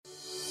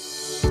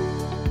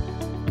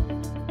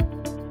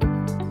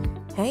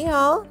Hey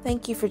y'all,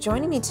 thank you for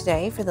joining me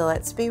today for the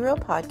Let's Be Real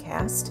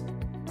podcast.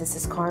 This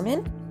is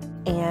Karmen,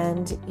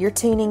 and you're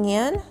tuning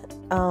in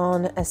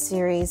on a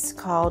series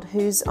called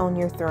Who's on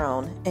Your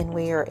Throne, and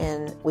we are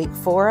in week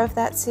 4 of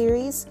that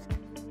series.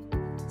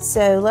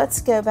 So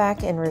let's go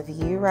back and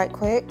review right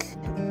quick.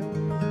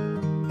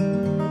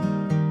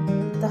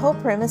 The whole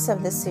premise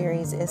of this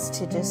series is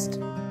to just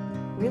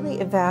really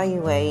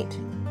evaluate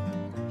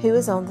who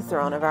is on the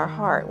throne of our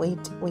heart.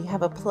 We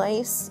have a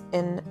place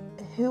in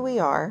who we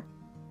are,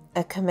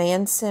 a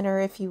command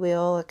center, if you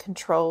will, a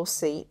control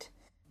seat,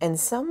 and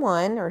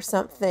someone or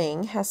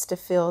something has to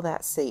fill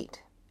that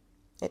seat.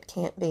 It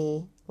can't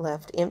be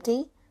left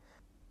empty.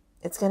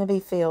 It's going to be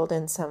filled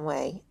in some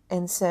way.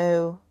 And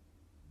so,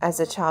 as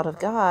a child of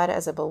God,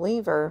 as a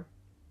believer,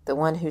 the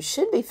one who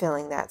should be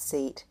filling that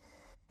seat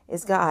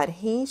is God.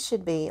 He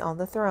should be on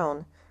the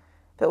throne.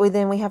 But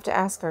we have to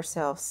ask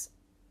ourselves,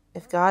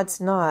 if God's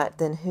not,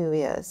 then who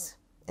is?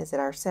 Is it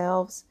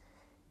ourselves?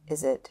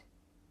 Is it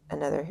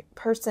another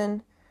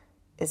person?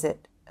 Is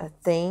it a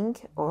thing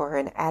or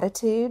an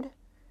attitude?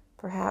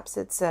 Perhaps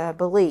it's a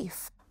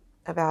belief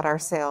about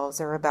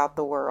ourselves or about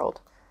the world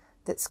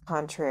that's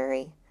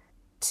contrary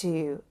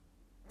to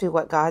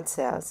what God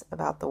says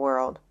about the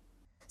world.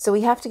 So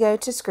we have to go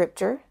to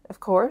Scripture, of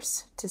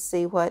course, to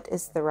see what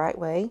is the right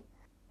way.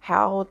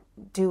 How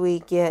do we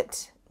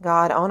get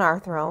God on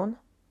our throne?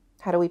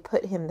 How do we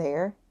put Him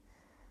there?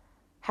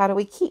 How do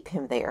we keep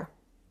Him there?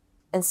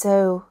 And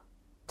so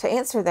to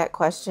answer that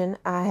question,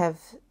 I have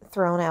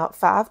thrown out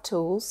 5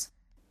 tools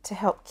to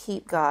help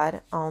keep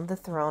God on the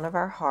throne of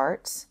our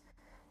hearts.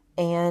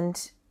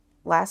 And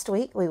last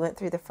week we went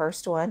through the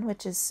first one,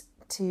 which is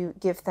to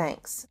give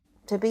thanks,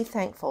 to be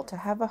thankful, to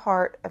have a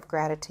heart of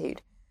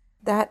gratitude.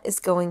 That is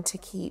going to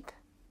keep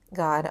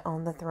God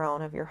on the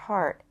throne of your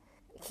heart.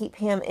 Keep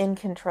Him in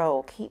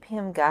control. Keep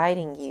Him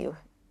guiding you.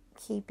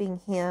 Keeping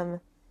Him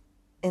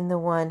in the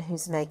one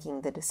who's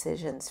making the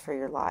decisions for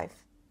your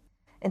life.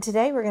 And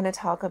today we're going to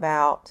talk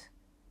about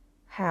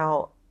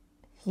how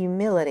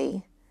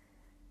humility,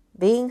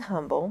 being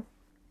humble,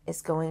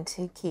 is going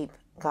to keep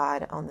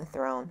God on the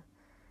throne.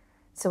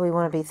 So we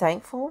want to be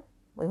thankful.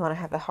 We want to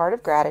have a heart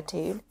of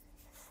gratitude.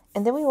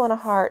 And then we want a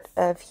heart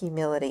of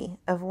humility,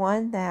 of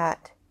one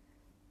that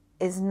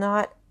is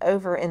not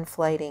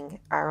overinflating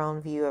our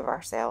own view of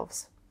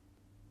ourselves.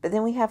 But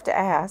then we have to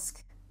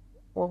ask,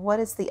 well, what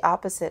is the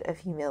opposite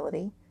of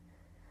humility?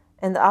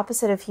 And the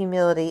opposite of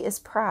humility is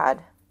pride.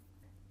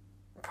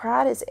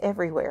 Pride is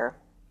everywhere.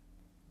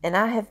 And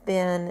I have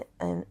been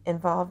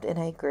involved in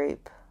a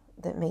group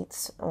that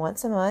meets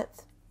once a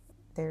month.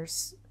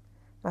 There's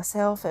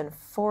myself and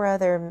 4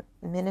 other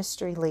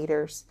ministry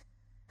leaders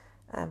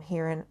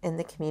here in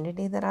the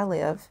community that I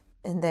live.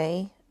 And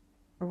they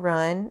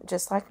run,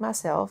 just like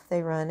myself,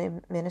 they run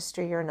a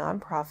ministry or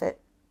nonprofit.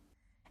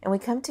 And we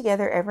come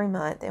together every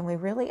month and we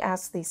really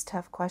ask these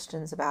tough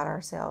questions about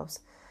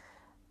ourselves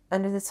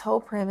under this whole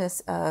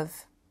premise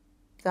of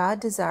God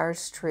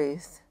desires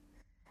truth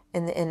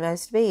in the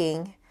inmost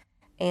being.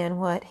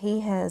 And what He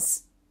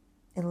has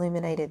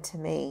illuminated to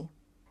me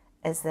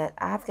is that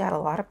I've got a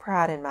lot of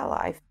pride in my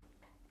life.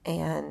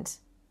 And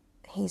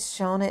He's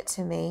shown it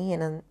to me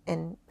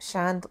and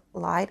shined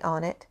light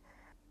on it.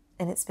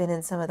 And it's been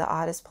in some of the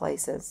oddest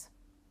places.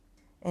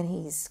 And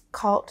He's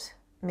caught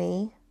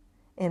me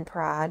in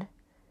pride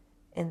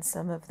in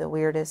some of the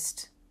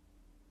weirdest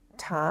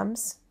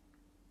times,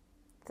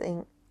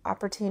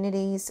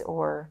 opportunities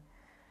or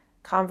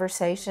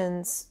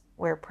conversations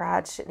where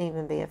pride shouldn't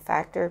even be a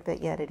factor,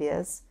 but yet it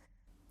is.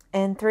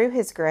 And through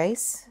His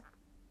grace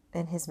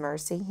and His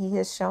mercy, He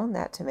has shown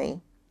that to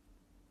me.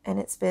 And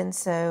I've been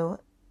so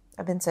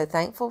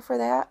thankful for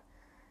that,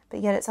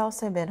 but yet it's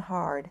also been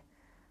hard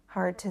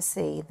to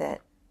see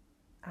that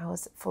I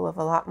was full of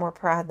a lot more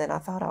pride than I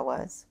thought I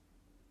was.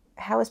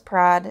 How is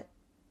pride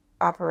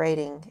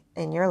operating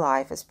in your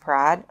life? Is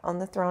pride on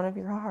the throne of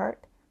your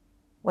heart?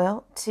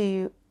 Well,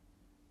 to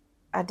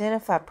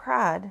identify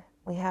pride,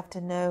 we have to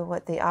know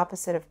what the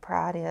opposite of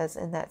pride is,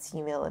 and that's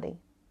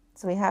humility.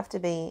 So we have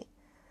to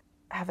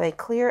have a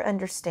clear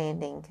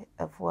understanding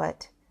of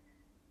what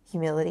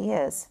humility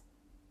is.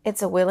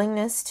 It's a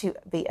willingness to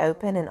be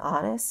open and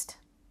honest.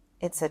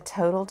 It's a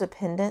total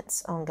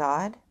dependence on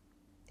God.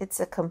 It's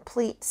a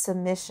complete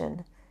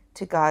submission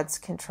to God's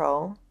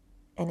control.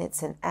 And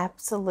it's an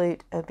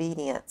absolute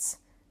obedience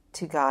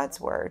to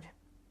God's word.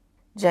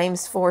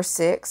 James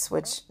 4:6,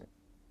 which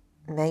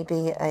may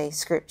be a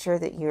scripture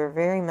that you are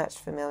very much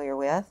familiar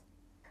with,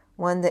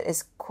 one that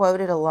is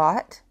quoted a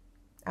lot.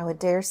 I would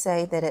dare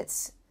say that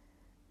it's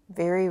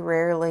very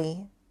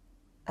rarely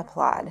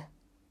applied.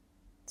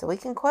 So we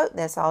can quote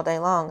this all day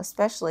long,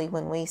 especially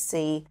when we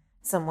see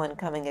someone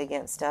coming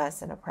against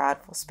us in a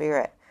prideful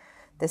spirit.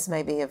 This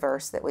may be a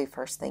verse that we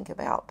first think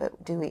about,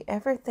 but do we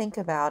ever think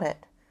about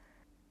it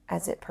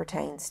as it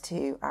pertains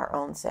to our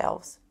own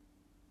selves?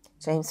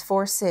 James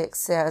 4:6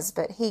 says,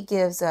 "But He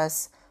gives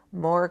us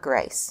more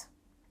grace."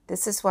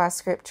 This is why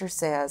Scripture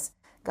says,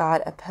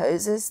 God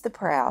opposes the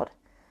proud,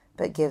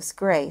 but gives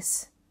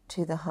grace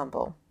to the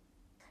humble.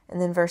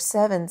 And then verse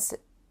 7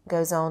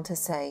 goes on to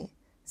say,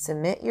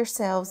 Submit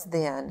yourselves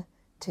then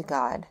to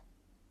God.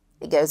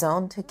 It goes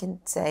on to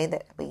say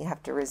that we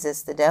have to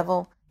resist the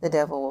devil. The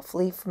devil will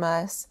flee from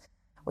us.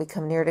 We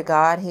come near to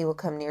God, he will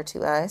come near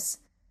to us.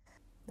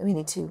 We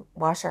need to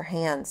wash our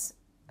hands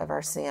of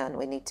our sin.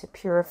 We need to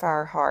purify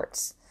our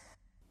hearts.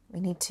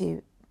 We need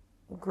to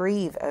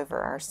grieve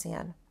over our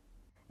sin.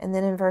 And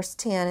then in verse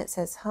 10 it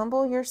says,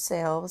 humble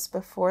yourselves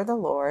before the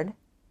Lord,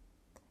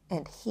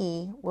 and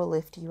he will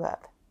lift you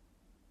up.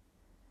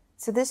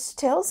 So this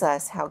tells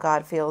us how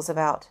God feels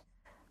about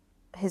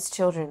his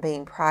children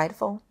being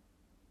prideful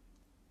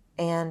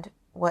and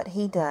what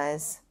he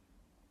does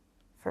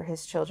for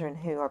his children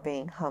who are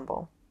being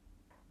humble.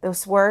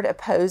 This word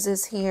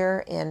opposes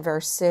here in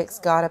verse 6.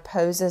 God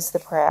opposes the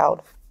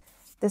proud.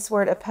 This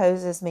word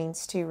opposes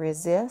means to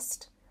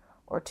resist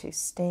or to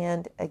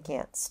stand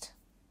against.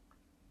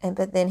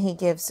 But then he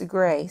gives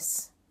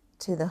grace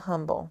to the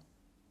humble.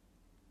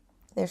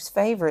 There's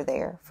favor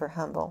there for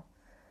humble.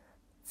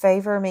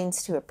 Favor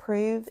means to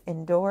approve,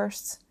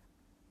 endorse,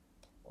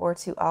 or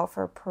to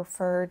offer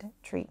preferred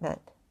treatment.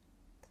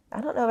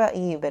 I don't know about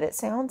you, but it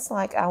sounds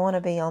like I want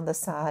to be on the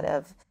side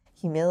of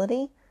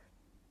humility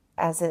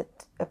as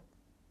it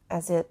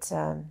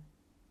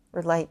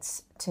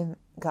relates to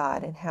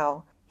God and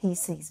how he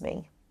sees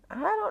me.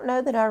 I don't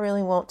know that I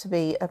really want to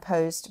be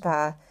opposed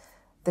by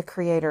the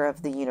creator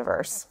of the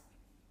universe.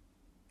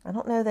 I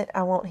don't know that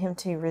I want him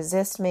to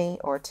resist me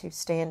or to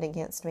stand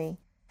against me,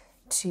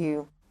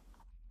 to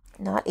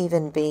not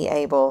even be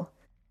able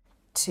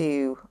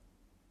to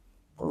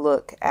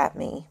look at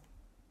me.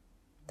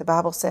 The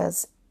Bible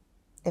says,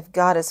 if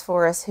God is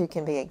for us, who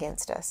can be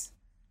against us?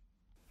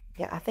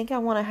 Yeah, I think I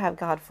want to have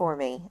God for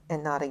me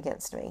and not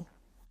against me.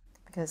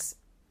 Because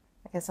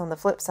I guess on the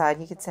flip side,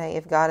 you could say,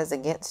 if God is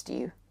against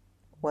you,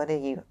 what do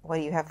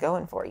you have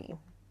going for you?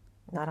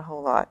 Not a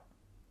whole lot.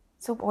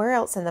 So where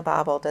else in the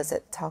Bible does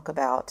it talk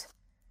about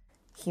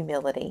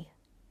humility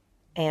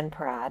and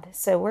pride?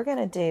 So we're going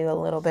to do a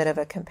little bit of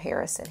a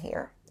comparison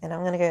here. And I'm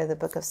going to go to the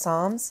book of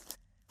Psalms.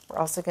 We're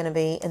also going to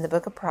be in the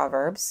book of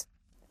Proverbs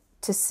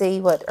to see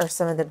what are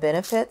some of the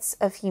benefits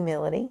of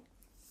humility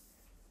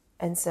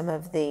and some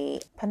of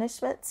the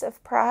punishments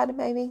of pride,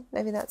 maybe.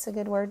 Maybe that's a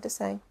good word to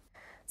say.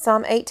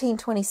 Psalm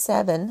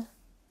 18:27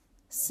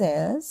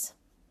 says,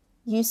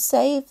 you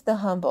save the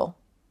humble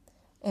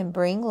and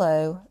bring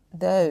low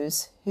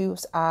those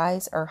whose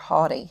eyes are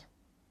haughty.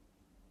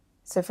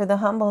 So for the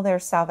humble,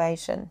 there's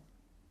salvation.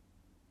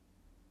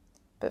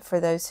 But for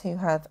those who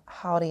have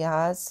haughty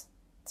eyes,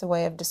 it's a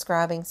way of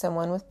describing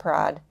someone with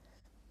pride.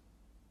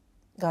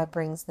 God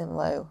brings them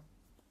low.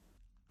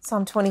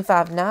 Psalm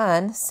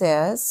 25:9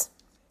 says,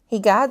 he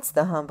guides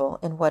the humble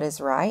in what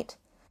is right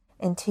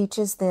and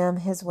teaches them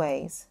his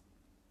ways.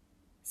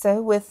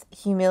 So with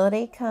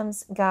humility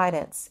comes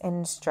guidance and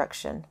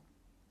instruction,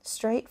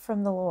 straight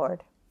from the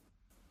Lord.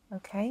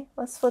 Okay,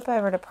 let's flip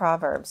over to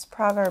Proverbs.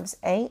 Proverbs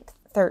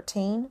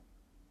 8:13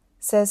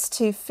 says,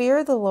 to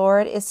fear the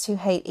Lord is to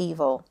hate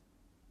evil.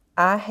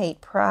 I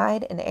hate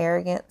pride and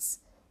arrogance,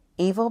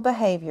 evil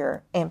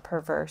behavior, and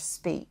perverse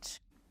speech.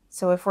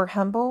 So if we're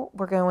humble,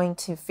 we're going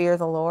to fear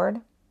the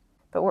Lord,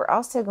 but we're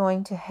also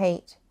going to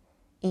hate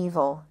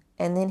evil.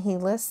 And then he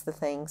lists the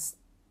things: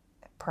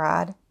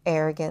 pride,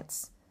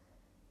 arrogance,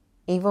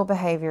 evil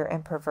behavior,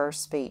 and perverse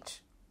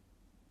speech.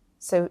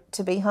 So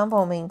to be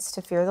humble means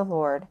to fear the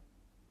Lord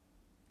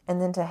and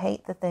then to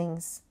hate the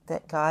things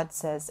that God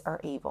says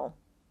are evil.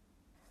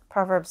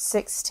 Proverbs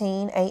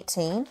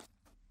 16:18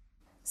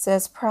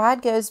 says,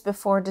 pride goes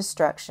before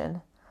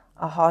destruction,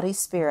 a haughty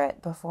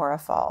spirit before a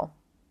fall.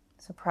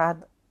 So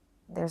pride,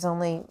 there's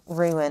only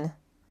ruin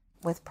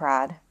with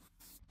pride.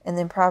 And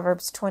then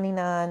Proverbs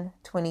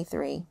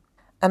 29:23,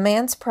 a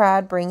man's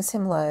pride brings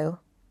him low,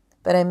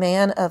 but a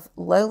man of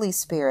lowly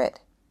spirit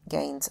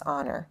gains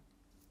honor.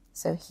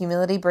 So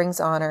humility brings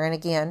honor, and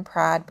again,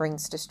 pride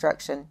brings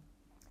destruction.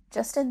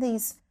 Just in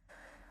these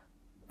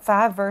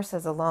 5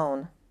 verses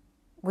alone,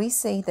 we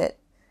see that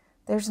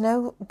there's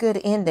no good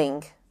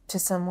ending to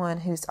someone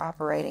who's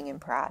operating in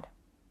pride.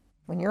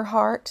 When your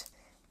heart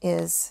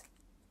is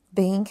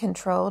being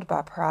controlled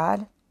by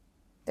pride,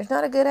 there's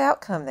not a good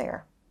outcome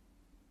there.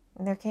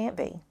 And there can't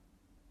be.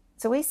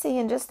 So we see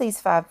in just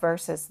these 5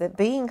 verses that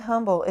being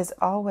humble is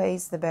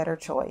always the better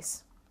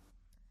choice.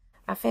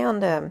 I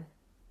found a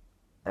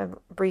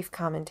brief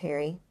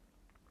commentary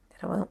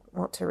that I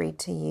want to read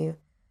to you.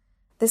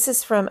 This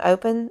is from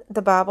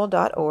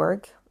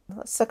openthebible.org.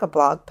 It's like a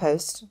blog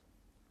post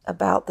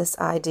about this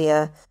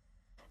idea.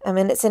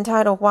 It's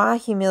entitled, Why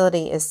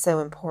Humility is So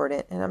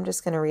Important. And I'm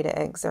just going to read an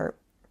excerpt.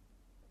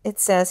 It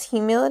says,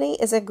 humility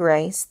is a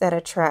grace that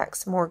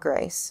attracts more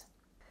grace.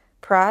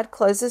 Pride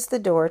closes the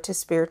door to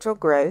spiritual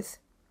growth,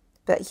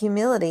 but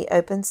humility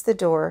opens the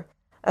door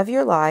of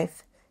your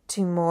life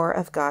to more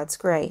of God's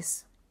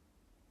grace.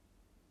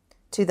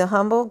 To the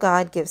humble,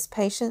 God gives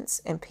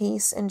patience and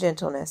peace and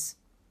gentleness.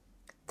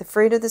 The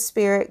fruit of the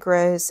Spirit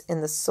grows in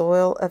the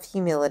soil of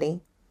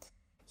humility.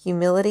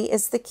 Humility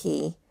is the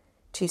key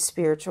to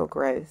spiritual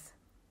growth.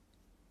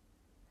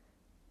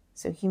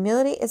 So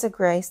humility is a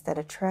grace that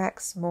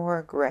attracts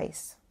more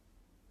grace.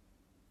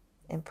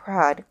 and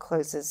pride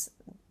closes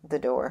the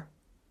door.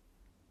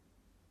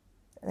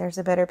 There's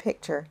a better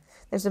picture.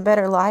 There's a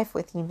better life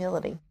with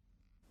humility.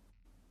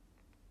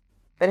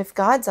 But if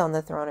God's on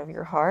the throne of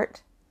your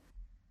heart,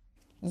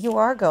 you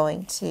are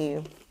going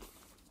to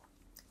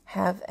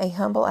have a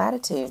humble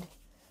attitude.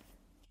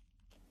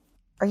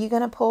 Are you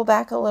going to pull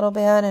back a little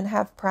bit and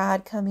have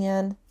pride come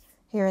in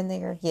here and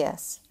there?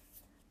 Yes.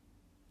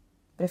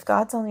 But if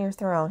God's on your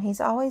throne, He's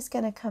always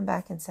going to come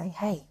back and say,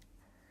 hey,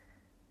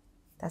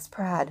 that's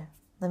pride.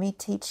 Let me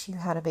teach you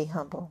how to be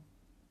humble.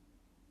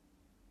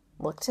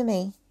 Look to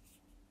me.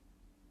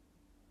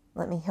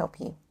 Let me help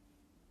you.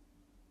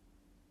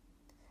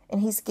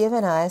 And He's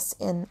given us,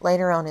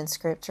 later on in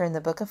Scripture, in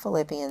the book of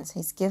Philippians,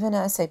 He's given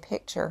us a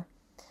picture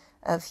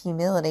of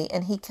humility,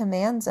 and He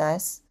commands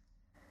us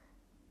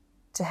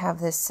to have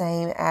this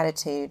same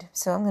attitude.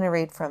 So I'm going to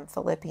read from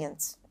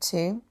Philippians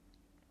 2,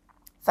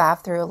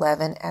 5 through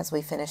 11 as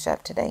we finish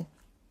up today.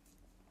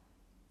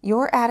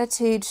 Your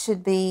attitude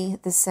should be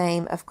the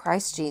same of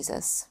Christ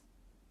Jesus,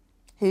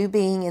 who,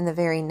 being in the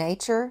very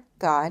nature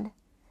God,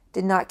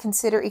 did not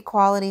consider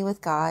equality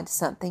with God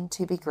something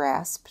to be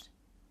grasped,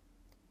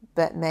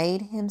 but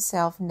made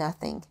Himself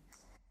nothing,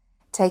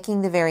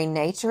 taking the very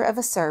nature of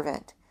a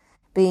servant,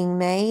 being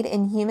made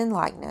in human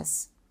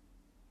likeness,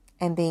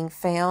 and being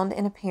found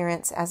in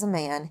appearance as a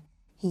man,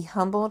 He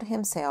humbled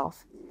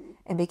Himself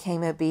and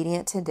became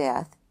obedient to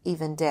death,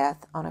 even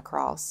death on a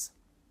cross.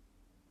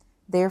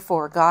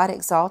 Therefore God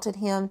exalted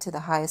Him to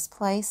the highest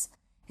place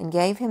and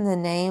gave Him the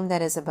name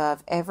that is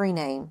above every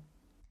name,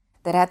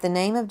 that at the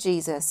name of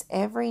Jesus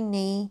every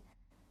knee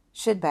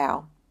should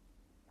bow,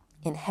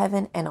 in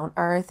heaven and on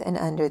earth and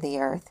under the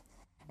earth,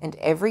 and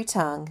every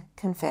tongue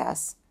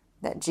confess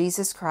that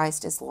Jesus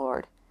Christ is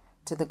Lord,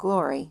 to the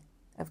glory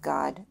of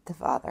God the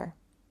Father.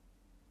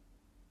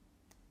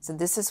 So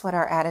this is what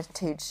our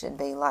attitude should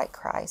be, like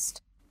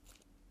Christ.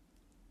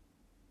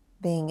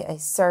 Being a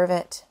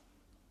servant,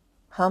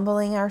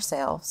 humbling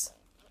ourselves,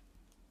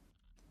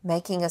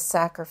 making us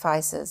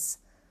sacrifices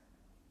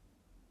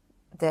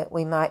that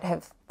we might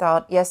have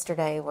thought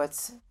yesterday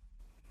was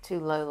too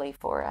lowly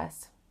for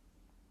us.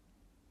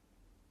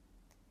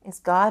 Is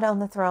God on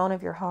the throne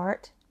of your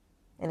heart?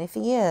 And if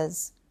He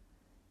is,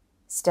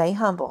 stay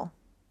humble.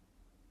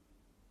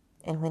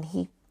 And when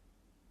He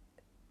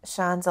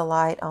shines a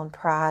light on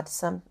pride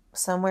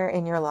somewhere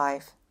in your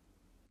life,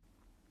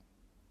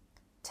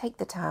 take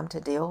the time to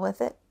deal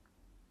with it,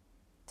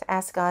 to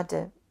ask God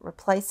to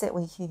replace it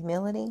with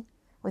humility,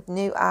 with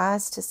new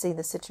eyes to see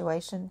the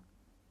situation,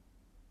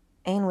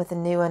 and with a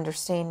new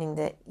understanding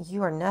that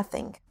you are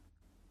nothing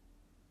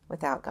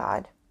without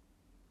God.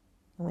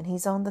 And when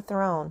He's on the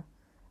throne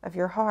of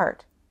your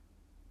heart,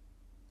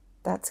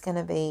 that's going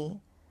to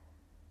be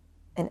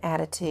an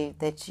attitude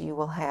that you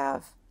will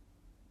have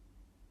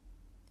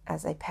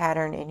as a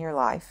pattern in your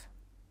life,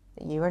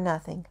 that you are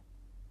nothing.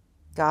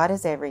 God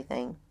is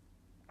everything.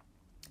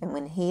 And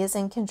when He is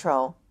in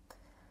control,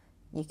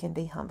 you can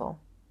be humble.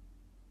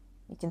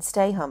 You can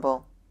stay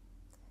humble,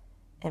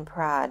 and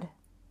pride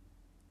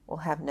will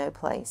have no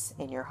place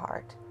in your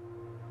heart.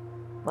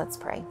 Let's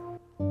pray.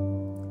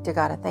 Dear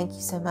God, I thank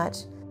You so much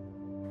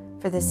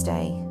for this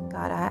day.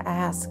 God, I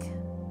ask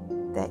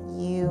that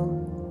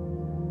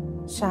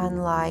You shine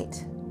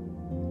light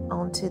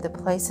onto the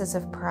places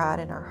of pride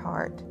in our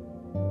heart.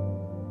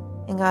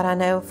 And God, I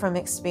know from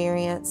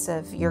experience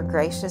of Your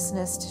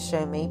graciousness to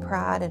show me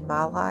pride in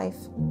my life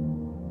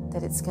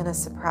that it's going to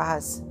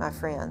surprise my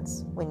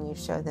friends when You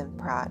show them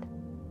pride.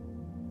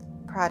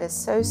 Pride is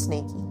so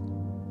sneaky,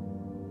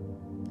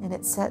 and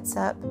it sets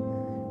up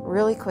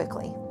really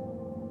quickly.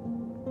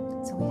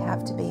 So we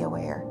have to be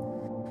aware.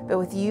 But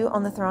with You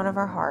on the throne of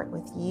our heart,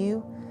 with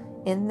You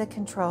in the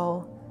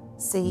control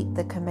seat,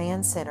 the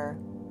command center,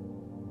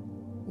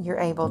 you're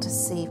able to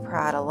see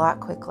pride a lot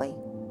quickly,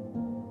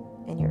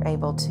 and you're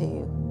able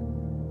to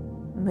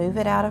move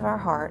it out of our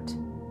heart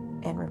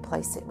and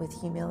replace it with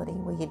humility.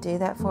 Will You do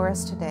that for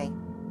us today?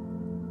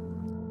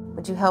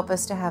 Would You help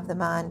us to have the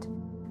mind,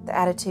 the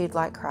attitude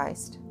like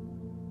Christ?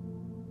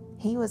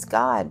 He was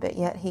God, but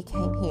yet He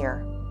came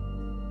here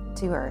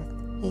to earth.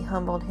 He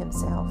humbled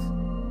Himself,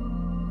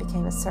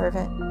 became a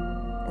servant,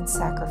 and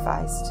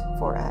sacrificed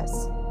for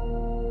us.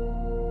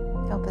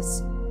 Help us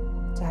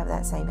to have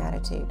that same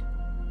attitude.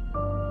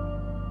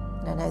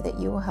 And I know that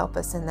You will help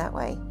us in that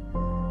way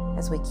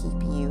as we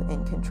keep You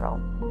in control.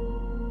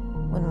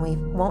 When we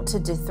want to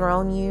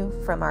dethrone You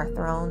from our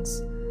thrones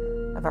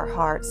of our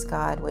hearts,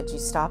 God, would You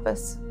stop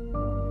us?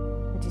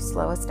 Would You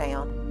slow us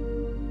down?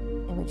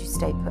 And would You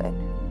stay put?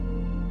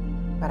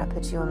 God, I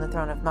put You on the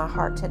throne of my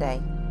heart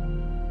today,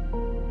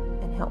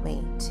 and help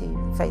me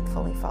to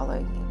faithfully follow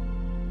You.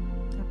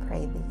 I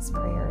pray these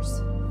prayers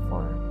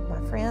for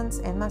my friends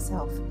and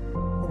myself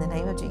in the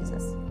name of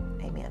Jesus.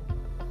 Amen.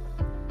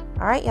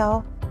 All right,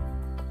 y'all.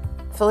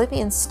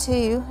 Philippians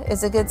 2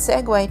 is a good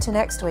segue to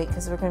next week,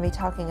 because we're going to be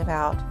talking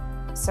about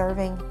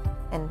serving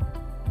and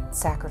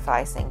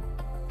sacrificing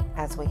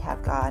as we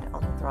have God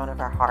on the throne of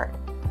our heart.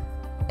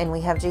 And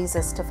we have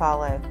Jesus to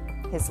follow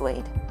His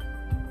lead.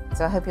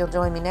 So I hope you'll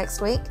join me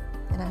next week,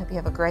 and I hope you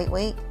have a great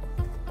week.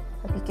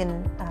 Hope you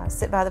can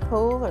sit by the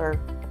pool or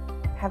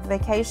have a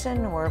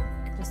vacation or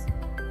just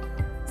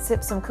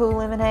sip some cool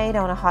lemonade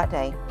on a hot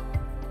day.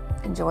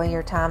 Enjoy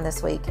your time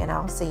this week, and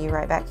I'll see you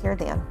right back here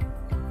then.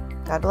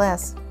 God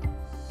bless.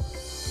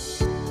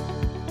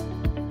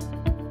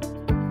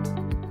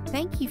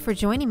 Thank you for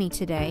joining me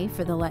today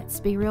for the Let's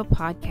Be Real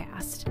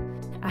podcast.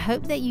 I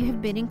hope that you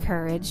have been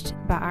encouraged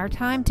by our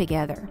time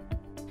together.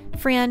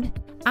 Friend,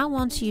 I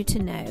want you to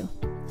know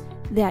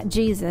that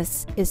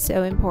Jesus is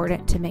so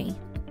important to me,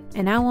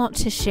 and I want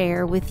to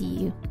share with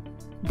you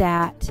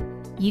that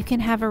you can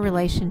have a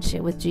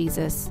relationship with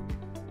Jesus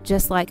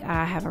just like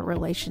I have a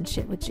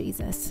relationship with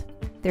Jesus.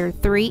 There are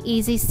 3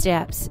 easy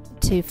steps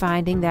to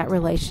finding that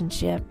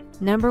relationship.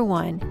 Number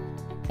 1,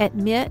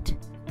 admit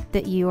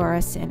that you are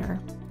a sinner.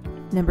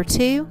 Number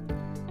 2,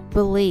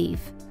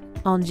 believe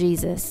on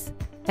Jesus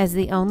as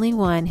the only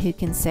one who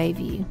can save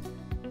you,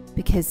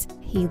 because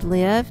he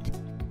lived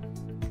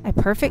a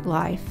perfect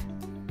life.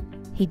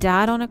 He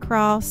died on a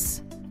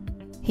cross.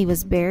 He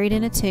was buried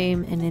in a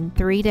tomb, and then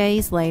 3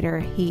 days later,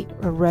 he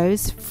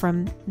arose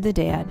from the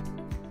dead,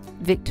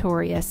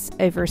 victorious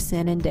over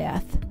sin and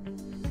death.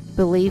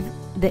 Believe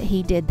that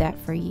he did that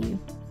for you.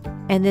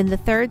 And then the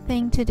third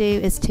thing to do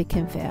is to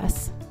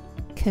confess.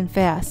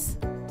 Confess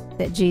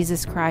that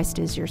Jesus Christ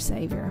is your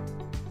Savior.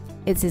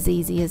 It's as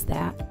easy as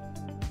that.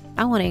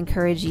 I want to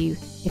encourage you,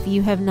 if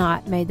you have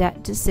not made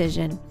that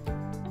decision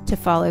to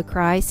follow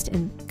Christ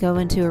and go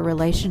into a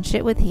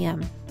relationship with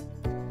him,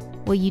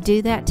 will you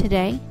do that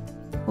today?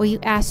 Will you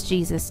ask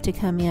Jesus to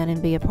come in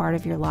and be a part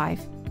of your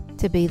life,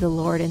 to be the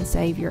Lord and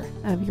Savior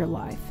of your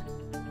life,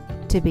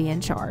 to be in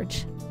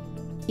charge?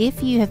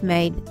 If you have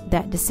made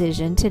that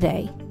decision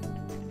today,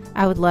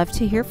 I would love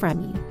to hear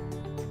from you.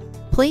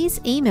 Please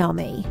email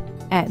me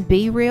at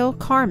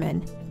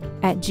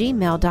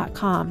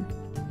berealkarmen@gmail.com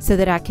so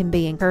that I can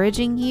be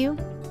encouraging you,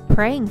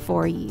 praying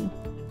for you,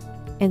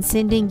 and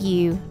sending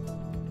you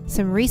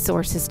some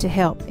resources to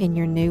help in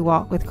your new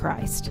walk with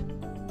Christ.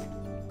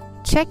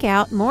 Check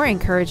out more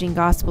encouraging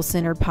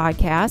gospel-centered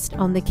podcasts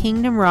on the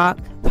Kingdom Rock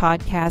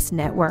Podcast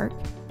Network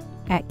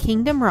at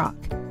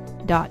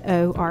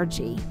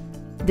kingdomrock.org.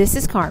 This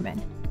is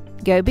Karmen.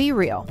 Go be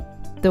real.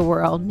 The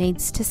world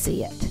needs to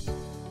see it.